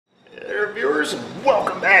viewers,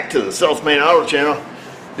 welcome back to the Self-Made Auto Channel.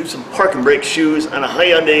 Do some park and brake shoes on a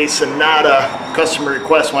Hyundai Sonata. Customer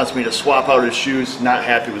request wants me to swap out his shoes. Not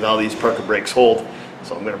happy with how these park and brakes hold,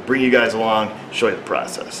 so I'm going to bring you guys along, show you the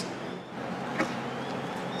process.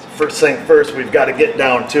 So first thing first, we've got to get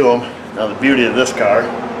down to them. Now the beauty of this car,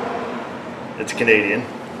 it's Canadian,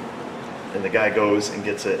 and the guy goes and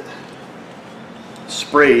gets it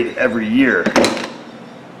sprayed every year.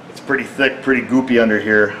 Pretty thick, pretty goopy under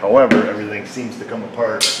here. However, everything seems to come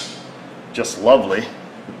apart just lovely,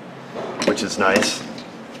 which is nice.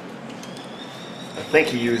 I think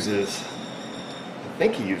he uses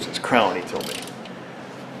Crown, he told me.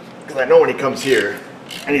 Because I know when he comes here,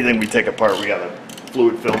 anything we take apart, we gotta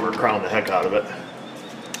fluid film or Crown the heck out of it.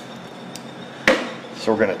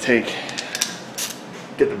 So we're gonna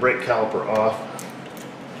get the brake caliper off.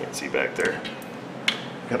 Can't see back there.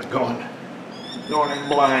 Got it going in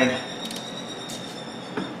blind.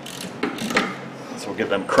 So we'll get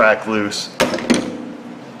them cracked loose.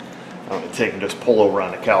 I'm going to take and just pull over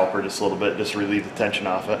on the caliper just a little bit, just to relieve the tension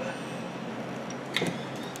off it.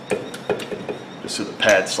 Just so the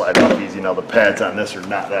pads slide off easy. Now the pads on this are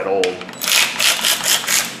not that old.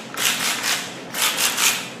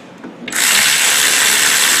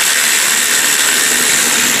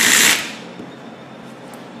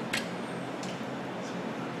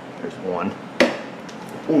 There's one.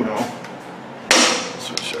 Uno.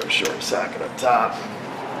 Switch our short socket up top.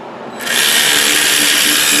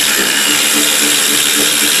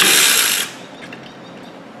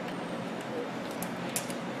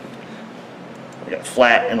 We got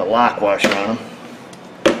flat and a lock washer on them.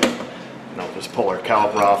 Now just pull our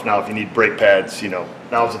caliper off. Now if you need brake pads,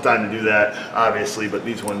 now's the time to do that, obviously, but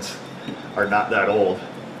these ones are not that old.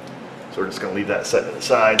 So we're just going to leave that set to the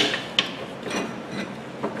side.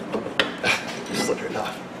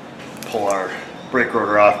 Pull our brake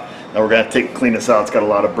rotor off. Now we're going to clean this out. It's got a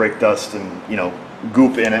lot of brake dust and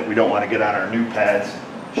goop in it. We don't want to get on our new pads,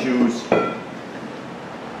 shoes.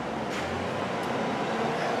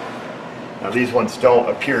 Now these ones don't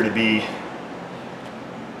appear to be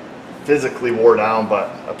physically wore down,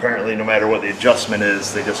 but apparently no matter what the adjustment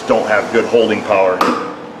is, they just don't have good holding power.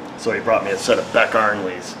 So he brought me a set of Beck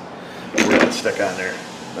Arnleys we're going to stick on there.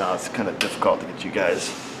 Now it's kind of difficult to get you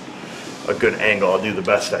guys a good angle. I'll do the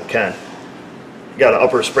best I can. You got an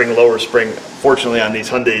upper spring, lower spring. Fortunately on these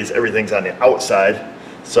Hyundais, everything's on the outside.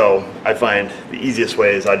 So I find the easiest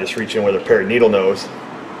way is I just reach in with a pair of needle nose.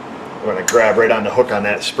 I'm going to grab right on the hook on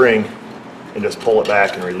that spring and just pull it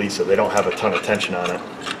back and release it. They don't have a ton of tension on it.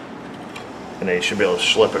 And then you should be able to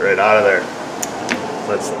slip it right out of there.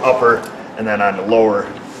 So that's the upper, and then on the lower,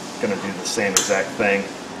 going to do the same exact thing.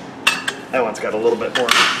 That one's got a little bit more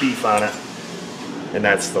beef on it, and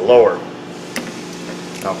that's the lower.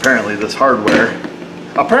 Now apparently this hardware,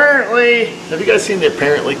 have you guys seen the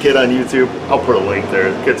Apparently kid on YouTube? I'll put a link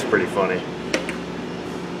there. The kid's pretty funny.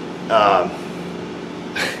 Got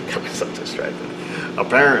myself distracted.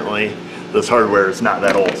 Apparently this hardware is not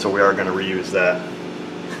that old, so we are going to reuse that.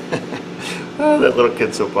 Oh, that little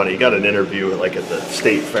kid's so funny. He got an interview like at the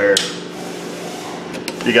state fair.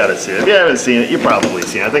 You got to see it. If you haven't seen it, you've probably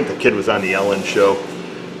seen it. I think the kid was on the Ellen show.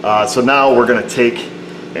 So now we're going to take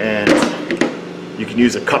and you can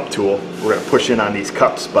use a cup tool. We're going to push in on these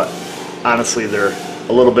cups, but honestly they're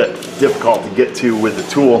a little bit difficult to get to with the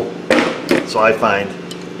tool. So I find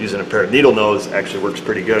using a pair of needle nose actually works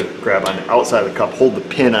pretty good. Grab on the outside of the cup, hold the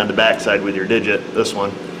pin on the backside with your digit, this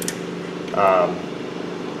one,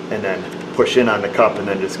 and then push in on the cup and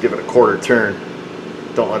then just give it a quarter turn.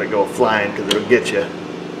 Don't let it go flying because it'll get you.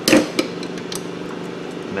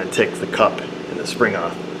 And then take the cup and the spring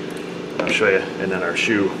off. I'll show you. And then our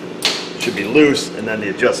shoe should be loose, and then the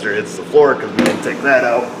adjuster hits the floor because we didn't take that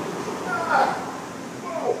out.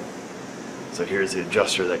 So here's the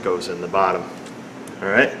adjuster that goes in the bottom. All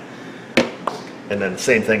right. And then the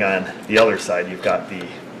same thing on the other side. You've got the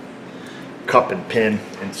cup and pin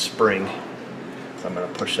and spring. So I'm going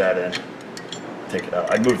to push that in. Take it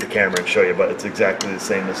out. I'd move the camera and show you, but it's exactly the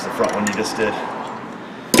same as the front one you just did.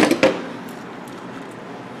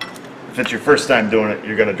 If it's your first time doing it,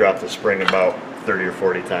 you're going to drop the spring about 30 or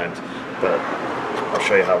 40 times, but I'll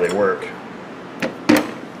show you how they work.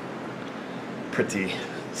 Pretty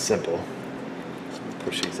simple.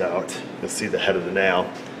 Push these out. You'll see the head of the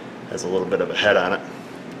nail has a little bit of a head on it,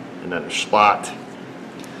 and then a slot.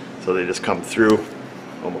 So they just come through.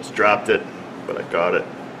 Almost dropped it, but I got it.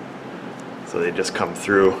 So they just come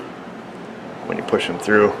through. When you push them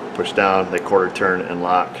through, push down, they quarter turn and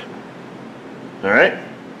lock. All right?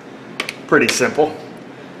 Pretty simple.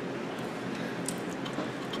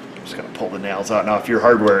 I'm just going to pull the nails out. Now if your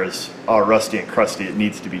hardware is all rusty and crusty, it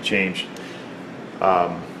needs to be changed.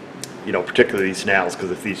 You know, particularly these nails,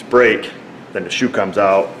 because if these break, then the shoe comes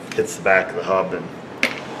out, hits the back of the hub, and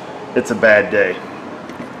it's a bad day.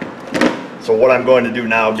 So what I'm going to do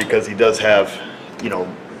now, because he does have, you know,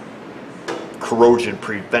 corrosion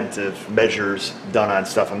preventive measures done on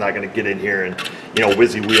stuff, I'm not going to get in here and, you know,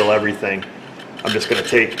 whizzy wheel everything. I'm just going to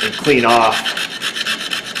take and clean off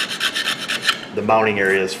the mounting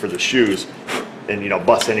areas for the shoes and, you know,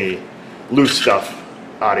 bust any loose stuff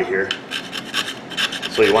out of here.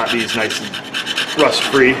 So you want these nice and rust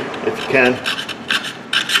free if you can,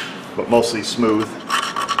 but mostly smooth.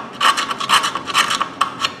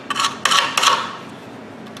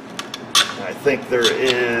 I think there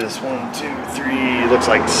is 1, 2, 3, looks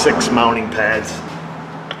like 6 mounting pads.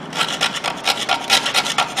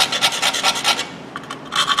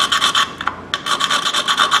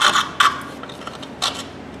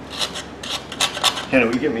 Hannah,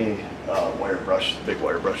 will you give me a wire brush, big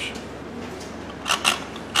wire brush?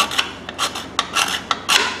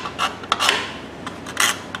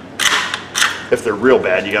 If they're real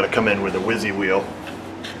bad, you got to come in with a whizzy wheel.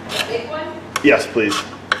 Big one? Yes, please.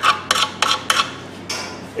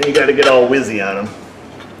 And you got to get all whizzy on them.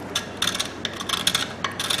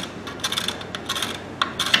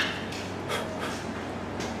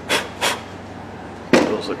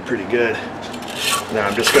 Those look pretty good. Now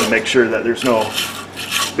I'm just going to make sure that there's no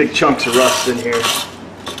big chunks of rust in here.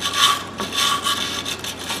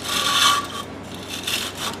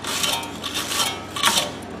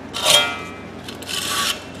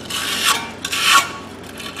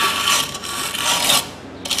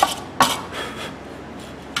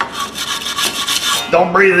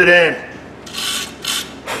 Don't breathe it in.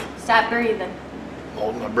 Stop breathing.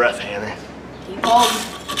 Hold my breath, Hannah. Keep holding.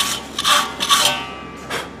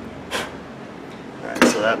 Alright,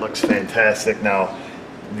 so that looks fantastic. Now,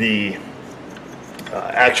 the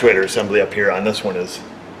actuator assembly up here on this one is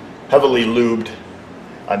heavily lubed.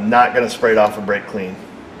 I'm not going to spray it off and brake clean.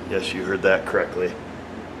 Yes, you heard that correctly.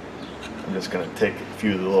 I'm just going to take a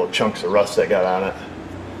few of the little chunks of rust that got on it.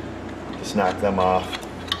 Just knock them off.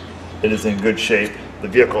 It is in good shape. The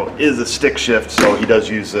vehicle is a stick shift, so he does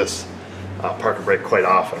use this park brake quite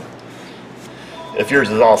often. If yours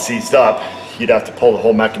is all seized up, you'd have to pull the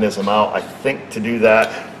whole mechanism out. I think to do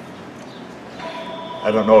that, I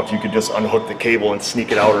don't know if you could just unhook the cable and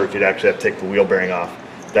sneak it out, or if you'd actually have to take the wheel bearing off.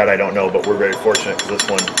 That I don't know, but we're very fortunate because this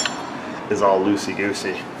one is all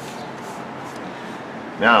loosey-goosey.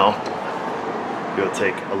 Now, you'll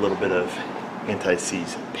take a little bit of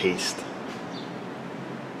anti-seize paste.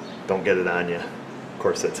 Don't get it on you. Of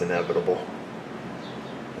course, that's inevitable.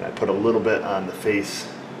 And I put a little bit on the face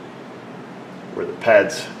where the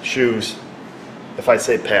pads, shoes, if I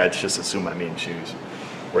say pads, just assume I mean shoes,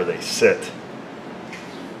 where they sit.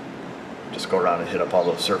 Just go around and hit up all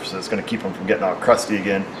those surfaces. It's going to keep them from getting all crusty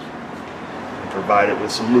again. And provide it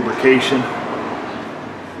with some lubrication.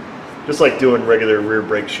 Just like doing regular rear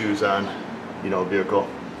brake shoes on, you know, a vehicle.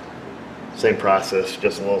 Same process,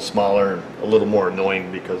 just a little smaller and a little more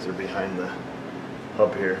annoying because they're behind the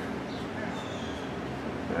hub here.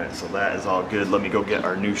 Alright, so that is all good. Let me go get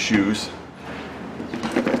our new shoes.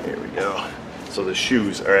 Here we go. So the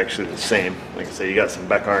shoes are actually the same. Like I say, you got some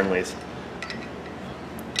Beck Arnleys.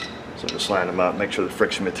 So just line them up, make sure the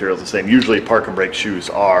friction material is the same. Usually park and brake shoes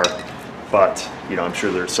are, but you know, I'm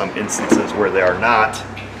sure there's some instances where they are not.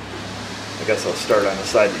 I guess I'll start on the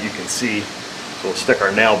side that you can see. So we'll stick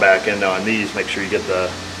our nail back in on these, make sure you get the,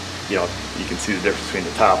 you know, you can see the difference between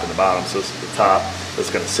the top and the bottom. So this is the top that's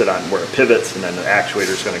going to sit on where it pivots, and then the actuator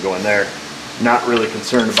is going to go in there. Not really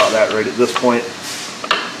concerned about that right at this point.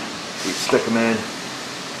 We stick them in,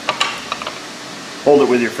 hold it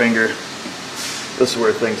with your finger. This is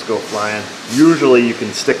where things go flying. Usually you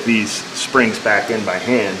can stick these springs back in by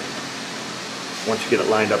hand. Once you get it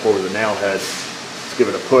lined up over the nail head, just give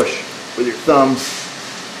it a push with your thumbs.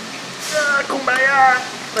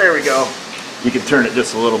 There we go. You can turn it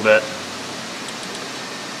just a little bit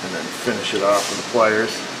and then finish it off with the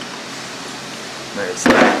pliers. There's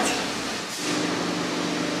that.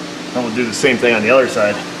 Then we'll do the same thing on the other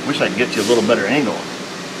side. Wish I could get you a little better angle.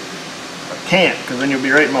 I can't, because then you'll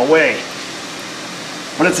be right in my way.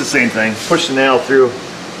 But it's the same thing. Push the nail through.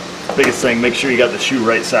 Biggest thing, make sure you got the shoe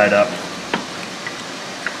right side up.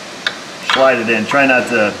 Slide it in. Try not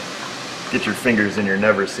to get your fingers in your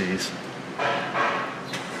never sees.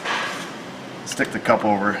 Stick the cup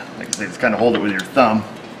over, like I say, just kind of hold it with your thumb.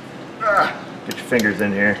 Get your fingers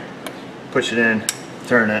in here, push it in,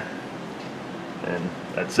 turn it, and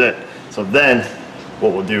that's it. So then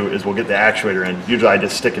what we'll do is we'll get the actuator in. Usually I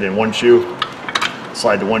just stick it in one shoe,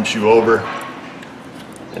 slide the one shoe over,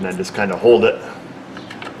 and then just kind of hold it,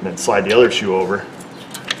 and then slide the other shoe over,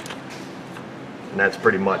 And that's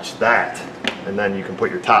pretty much that. And then you can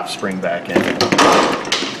put your top spring back in.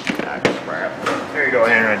 Ah, crap. There you go,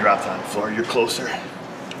 Henry. I dropped on the floor. You're closer.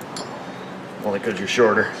 Only because you're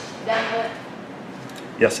shorter. Done with.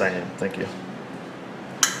 Yes, I am. Thank you.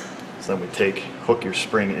 So then we hook your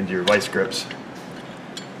spring into your vice grips.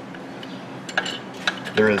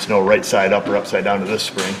 There is no right side up or upside down to this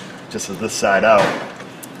spring. Just as this side out.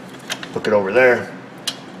 Hook it over there.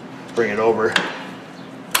 Bring it over.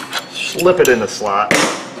 Slip it in the slot.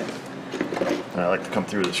 And I like to come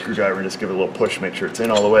through with a screwdriver and just give it a little push, make sure it's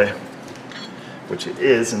in all the way, which it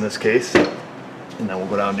is in this case. And then we'll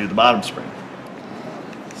go down and do the bottom spring.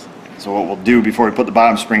 So what we'll do before we put the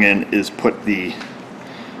bottom spring in is put the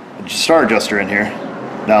star adjuster in here.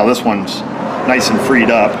 Now this one's nice and freed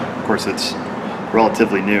up. Of course, it's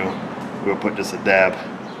relatively new. We'll put just a dab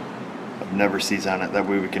of Never Sees on it. That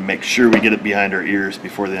way we can make sure we get it behind our ears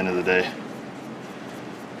before the end of the day.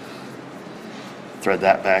 Thread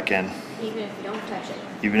that back in. Even if you don't touch it.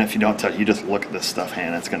 Even if you don't touch it, you just look at this stuff,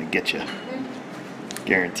 Hannah. It's going to get you.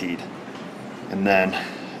 Guaranteed. And then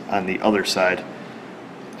on the other side,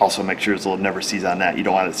 also make sure there's a little Never Sees on that. You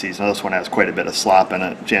don't want it to seize. Now this one has quite a bit of slop in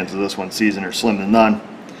it. Chances of this one seizing are slim to none.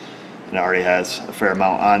 And it already has a fair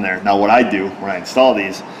amount on there. Now what I do when I install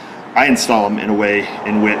these, I install them in a way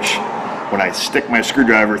in which when I stick my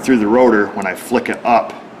screwdriver through the rotor, when I flick it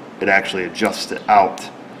up, it actually adjusts it out.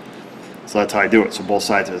 So that's how I do it. So both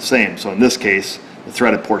sides are the same. So in this case, the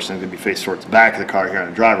threaded portion is going to be faced towards the back of the car here on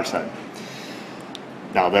the driver's side.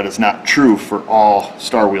 Now that is not true for all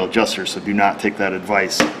star wheel adjusters, so do not take that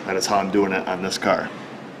advice. That is how I'm doing it on this car.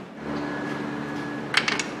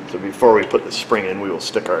 So before we put the spring in, we will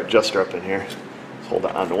stick our adjuster up in here. Let's hold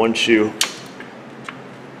it onto one shoe.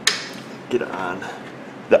 Get it on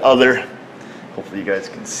the other. Hopefully you guys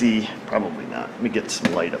can see. Probably not. Let me get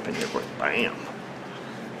some light up in here. Bam.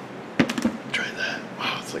 Try that.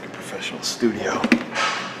 Wow, it's like a professional studio.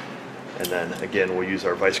 And then again, we'll use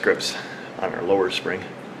our vice grips on our lower spring.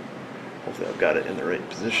 Hopefully I've got it in the right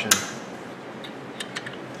position.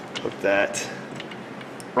 Hook that.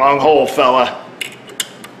 Wrong hole, fella.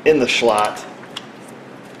 In the slot.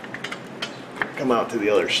 Come out to the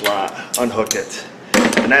other slot. Unhook it.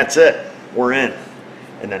 And that's it. We're in.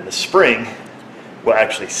 And then the spring will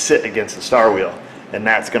actually sit against the star wheel. And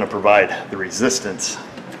that's going to provide the resistance.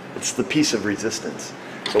 It's the piece of resistance.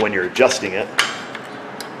 So when you're adjusting it,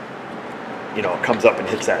 you know, it comes up and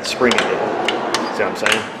hits that spring again. See what I'm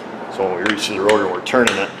saying? So when we reach to the rotor and we're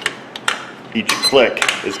turning it, each click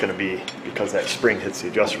is going to be because that spring hits the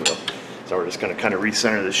adjuster wheel. So we're just going to kind of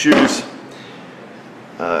recenter the shoes.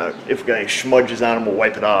 If we've got any smudges on them, we'll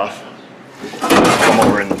wipe it off. Come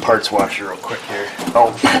over in the parts washer real quick here.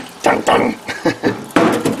 Oh, dun dun.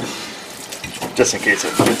 Just in case I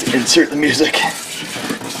forget to insert the music.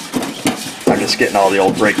 I'm just getting all the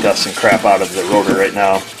old brake dust and crap out of the rotor right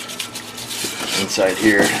now. Inside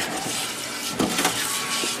here.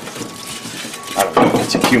 I don't know if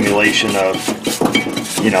it's accumulation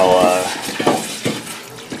of, you know,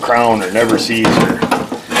 crown or Never Sees or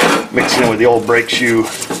mixing it with the old brake shoe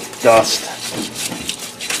dust.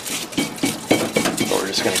 So we're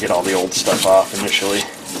just going to get all the old stuff off initially.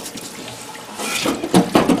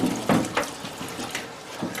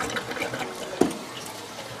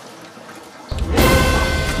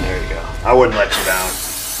 There you go. I wouldn't let you down.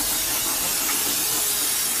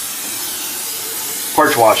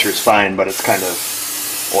 Parts washer is fine, but it's kind of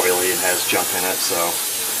oily and has junk in it, so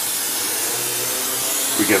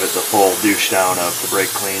we give it the full douche down of the brake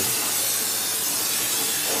clean.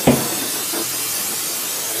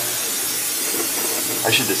 I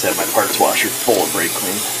should just have my parts washer full of brake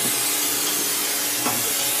clean.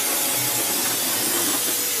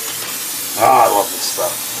 Ah, I love this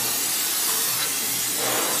stuff.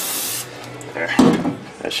 There,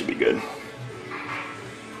 that should be good.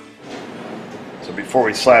 So before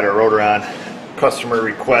we slide our rotor on, customer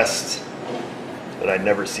requests that I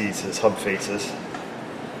Never Sees his hub faces.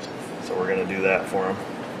 So we're going to do that for him.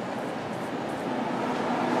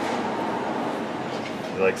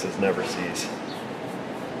 He likes his Never Sees.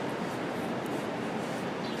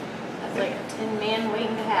 That's like a tin man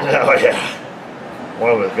waiting to happen. Oh yeah.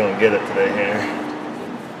 One of us going to get it today here.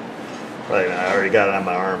 Right, I already got it on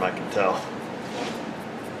my arm, I can tell.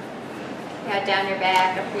 Got down your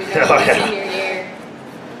back, up your nose, Oh, yeah. in your ear.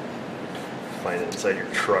 Find it inside your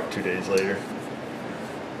truck 2 days later.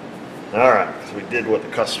 Alright, so we did what the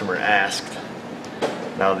customer asked.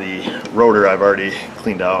 Now the rotor I've already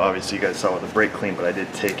cleaned out. Obviously you guys saw with the brake clean, but I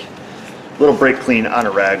did take a little brake clean on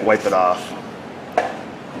a rag, wipe it off.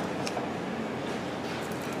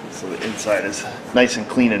 So the inside is nice and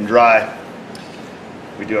clean and dry.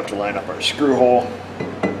 We do have to line up our screw hole.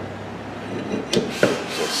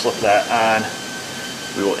 So slip that on.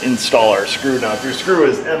 We will install our screw. Now if your screw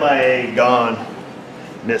is MIA, gone,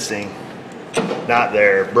 missing, not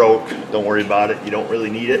there, broke, don't worry about it. You don't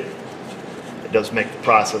really need it. It does make the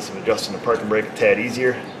process of adjusting the parking brake a tad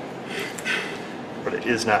easier, but it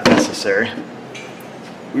is not necessary.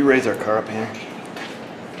 We raise our car up here.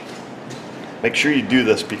 Make sure you do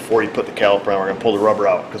this before you put the caliper on. We're going to pull the rubber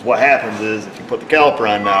out, because what happens is if you put the caliper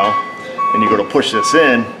on now and you go to push this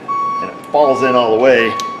in and it falls in all the way,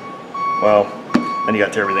 well, then you got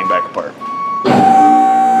to tear everything back apart.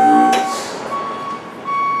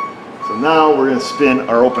 So now we're going to spin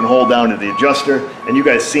our open hole down to the adjuster, and you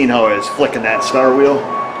guys seen how I was flicking that star wheel.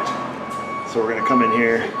 So we're going to come in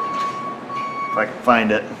here, if I can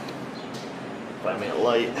find it, find me a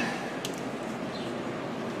light.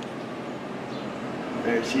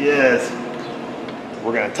 There she is.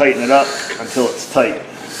 We're going to tighten it up until it's tight.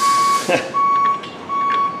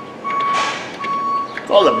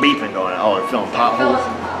 All the beeping going on. Oh, they're filling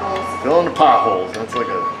potholes. Filling the potholes. That's like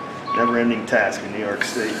a never-ending task in New York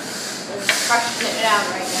State. We're crushing it down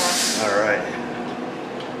right now. All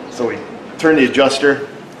right. So we turn the adjuster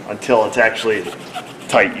until it's actually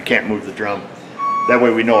tight. You can't move the drum. That way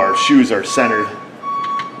we know our shoes are centered.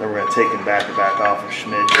 Then we're going to take them back off a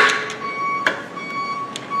smidge.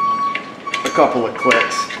 A couple of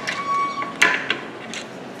clicks.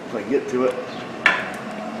 If I can get to it.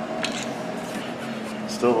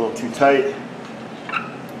 Still a little too tight. Here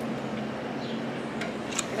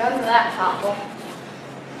goes that pothole.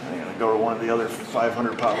 I'm going to go to one of the other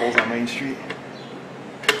 500 potholes on Main Street.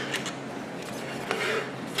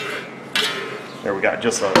 There, we got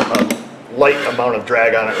just a light amount of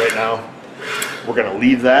drag on it right now. We're going to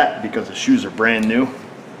leave that because the shoes are brand new.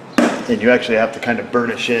 And you actually have to kind of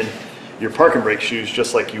burnish in your parking brake shoes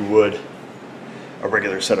just like you would a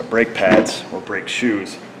regular set of brake pads or brake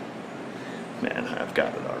shoes. Man, I've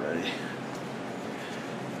got it already.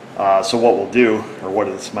 So what we'll do, or what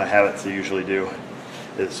is my habit to usually do,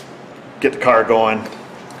 is get the car going,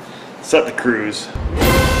 set the cruise,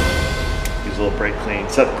 use a little brake clean,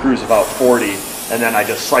 set the cruise about 40, and then I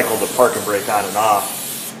just cycle the parking brake on and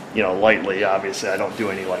off, you know, lightly. Obviously, I don't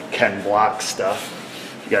do any like Ken Block stuff.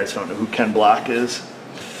 If you guys don't know who Ken Block is,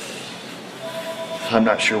 I'm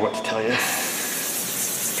not sure what to tell you.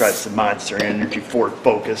 Drives some Monster Energy Ford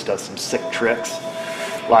Focus, does some sick tricks.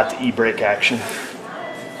 Lots of e-brake action.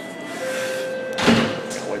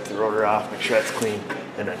 Wipe the rotor off, make sure that's clean,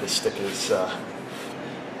 and then just stick his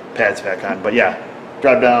pads back on. But yeah,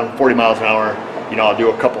 drive down 40 miles an hour. You know, I'll do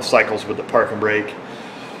a couple cycles with the parking brake.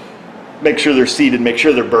 Make sure they're seated, make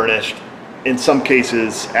sure they're burnished. In some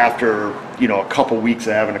cases, after, you know, a couple weeks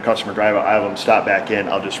of having a customer drive out, I have them stop back in.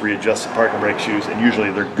 I'll just readjust the parking brake shoes, and usually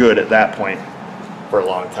they're good at that point for a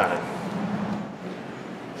long time.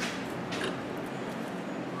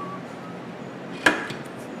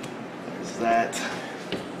 There's that.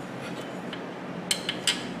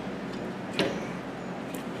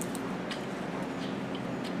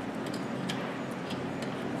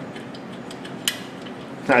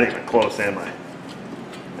 Not even close, am I?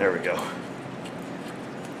 There we go.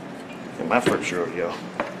 And my first rodeo.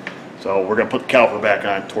 So we're going to put the caliper back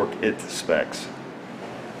on, torque it to specs.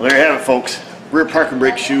 Well, there you have it, folks. Rear parking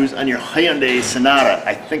brake shoes on your Hyundai Sonata.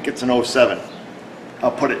 I think it's an 07.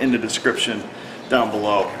 I'll put it in the description down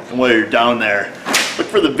below. And while you're down there, look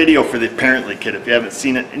for the video for the Apparently Kid if you haven't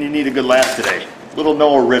seen it and you need a good laugh today. Little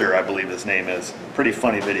Noah Ritter, I believe his name is. Pretty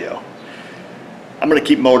funny video. I'm going to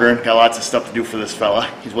keep motoring. Got lots of stuff to do for this fella.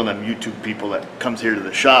 He's one of them YouTube people that comes here to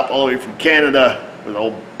the shop all the way from Canada with a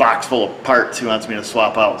whole box full of parts he wants me to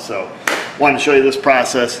swap out. So wanted to show you this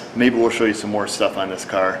process. Maybe we'll show you some more stuff on this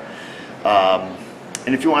car.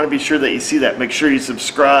 And if you want to be sure that you see that, make sure you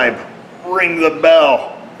subscribe, ring the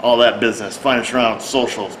bell, all that business. Find us around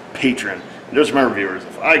socials, Patreon. And just remember, viewers,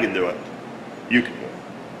 if I can do it, you can do it.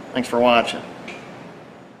 Thanks for watching.